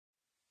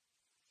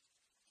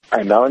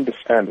I now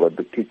understand what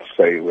the kids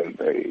say when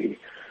they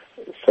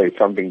say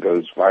something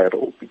goes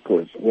viral,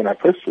 because when I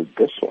posted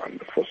this one,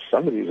 for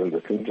some reason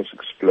the thing just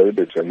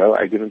exploded. So no,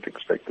 I didn't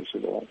expect this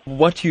at all.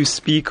 What you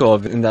speak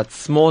of in that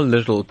small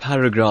little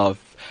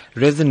paragraph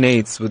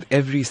resonates with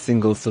every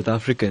single South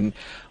African.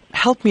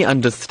 Help me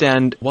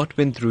understand what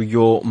went through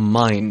your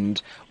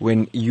mind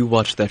when you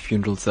watched that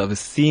funeral service,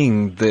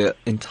 seeing the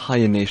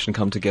entire nation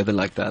come together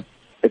like that.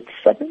 It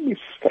suddenly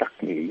struck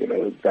me,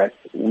 that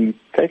we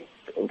take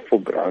for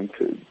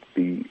granted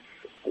the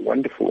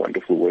wonderful,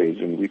 wonderful ways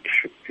in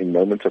which, in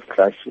moments of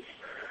crisis,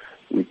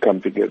 we come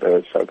together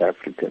as South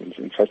Africans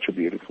in such a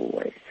beautiful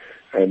way.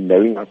 And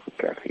knowing Uncle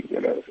Kathy,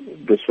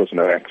 this was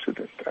no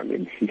accident. I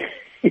mean,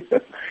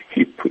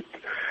 he put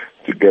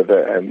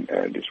together,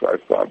 and his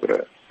wife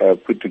Barbara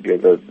put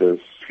together this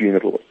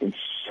funeral in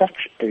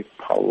such a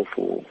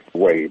powerful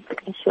way, but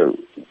also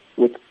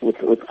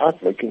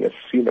without making a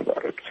scene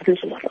about it. So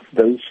there's a lot of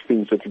those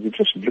things that if you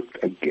just looked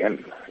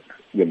again,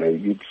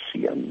 you'd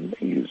see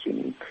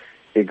amazing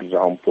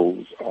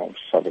examples of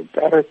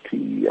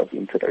solidarity, of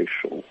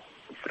interracial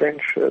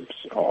friendships,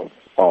 of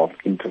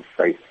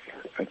interfaith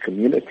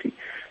community.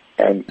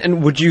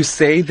 And would you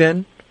say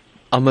then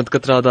THAT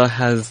Kathrada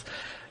has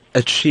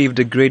achieved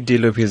a great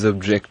deal of his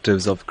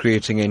objectives of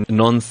creating a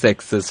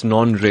non-sexist,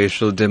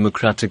 non-racial,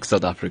 democratic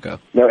South Africa?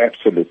 No,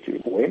 absolutely.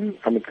 When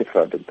THAT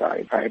Kathrada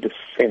died, I had a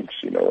sense,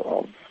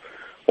 of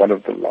one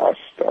of the last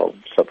of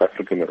South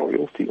African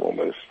royalty,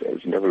 almost, as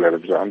Neville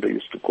Alexander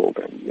used to call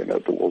them,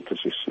 the Walter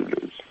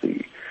Sisulus,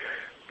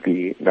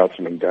 the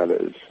Nelson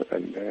Mandelas,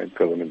 and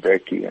Govan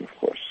Mbeki, and of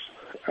course,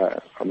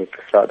 THAT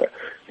Kathrada.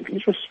 And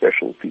these were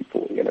special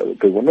people,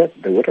 they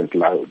weren't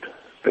loud,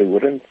 they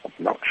weren't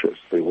obnoxious,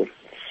 they weren't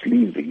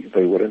sleazy,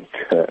 they weren't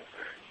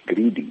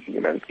greedy,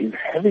 in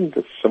having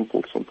this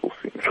simple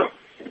funeral,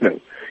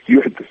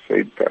 you at the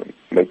same time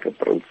make a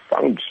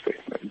profound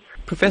statement.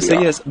 Professor,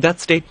 yes, that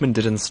statement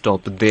didn't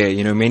stop there.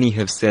 Many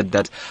have said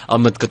that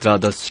THAT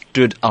Kathrada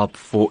stood up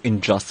for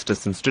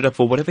injustice and stood up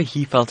for whatever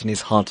he felt in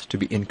his heart to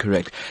be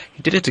incorrect.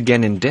 He did it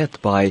again in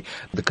death by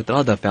the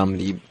Kathrada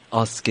family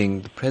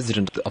asking the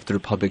President of the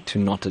Republic to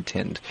not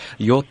attend.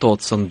 Your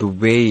thoughts on the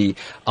way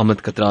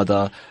THAT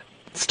Kathrada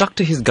stuck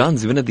to his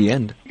guns even at the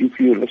end? If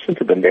you listen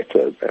to the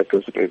letter that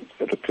was read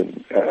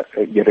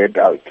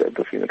out at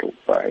the funeral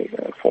by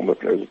former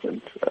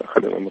President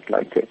Kgalema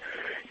Motlanthe,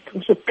 it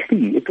was a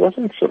plea. It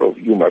wasn't sort of,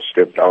 you must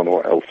step down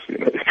or else,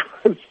 It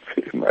was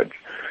very much,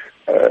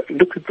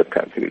 look at the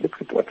country, look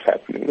at what's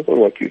happening, look at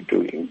what you're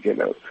doing,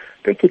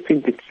 Don't you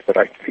think it's the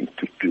right thing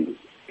to do,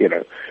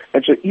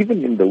 And so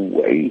even in the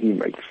way he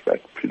makes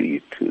that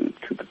plea to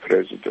the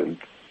President,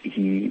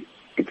 he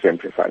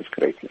exemplifies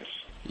greatness.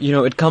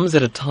 It comes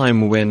at a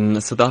time when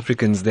South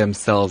Africans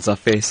themselves are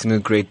facing a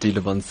great deal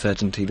of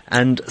uncertainty.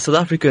 And South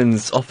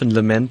Africans often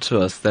lament to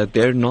us that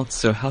they're not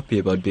so happy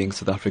about being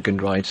South African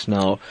right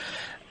now.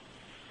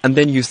 And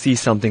then you see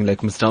something like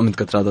Mr. THAT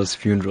Kathrada's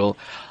funeral.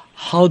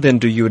 How then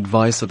do you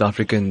advise South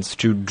Africans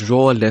to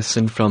draw a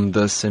lesson from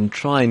this and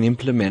try and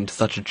implement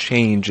such a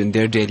change in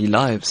their daily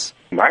lives?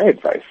 My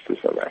advice to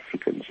South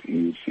Africans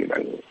is,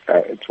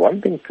 it's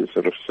one thing to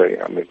sort of say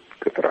THAT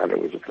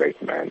Kathrada was a great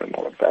man and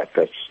all of that.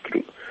 That's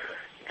true.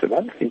 It's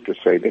another thing to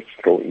say, let's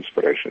draw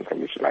inspiration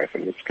from his life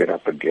and let's get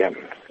up again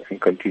and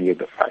continue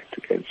the fight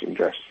against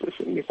injustice,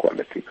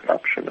 inequality,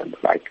 corruption, and the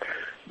like.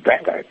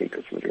 That, I think,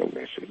 is the real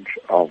message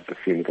of the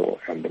funeral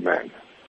and the man.